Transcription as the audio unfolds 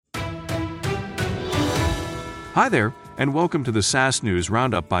Hi there, and welcome to the SaaS News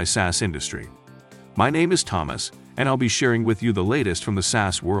Roundup by SaaS Industry. My name is Thomas, and I'll be sharing with you the latest from the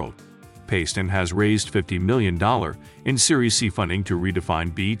SaaS world. Paystand has raised $50 million in Series C funding to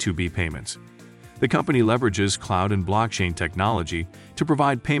redefine B2B payments. The company leverages cloud and blockchain technology to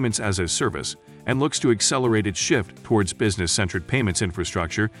provide payments as a service and looks to accelerate its shift towards business-centric payments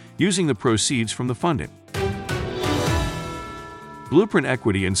infrastructure using the proceeds from the funding. Blueprint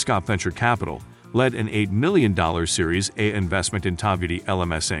Equity and ScOp Venture Capital led an $8 million Series A investment in Tovuti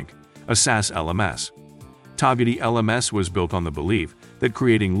LMS Inc, a SaaS LMS. Tovuti LMS was built on the belief that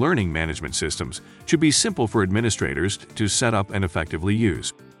creating learning management systems should be simple for administrators to set up and effectively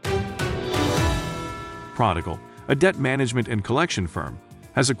use. Prodigal, a debt management and collection firm,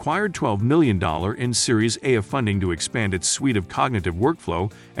 has acquired $12 million in Series A of funding to expand its suite of cognitive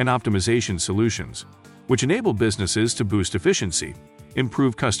workflow and optimization solutions, which enable businesses to boost efficiency,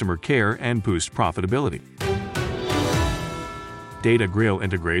 improve customer care, and boost profitability. DataGrail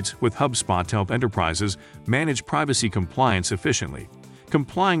integrates with HubSpot to help enterprises manage privacy compliance efficiently,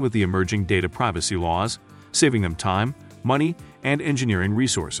 complying with the emerging data privacy laws, saving them time, money, and engineering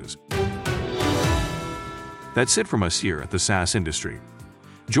resources. That's it from us here at the SaaS Industry.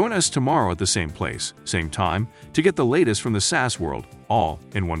 Join us tomorrow at the same place, same time, to get the latest from the SaaS world, all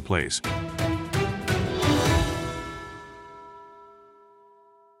in one place.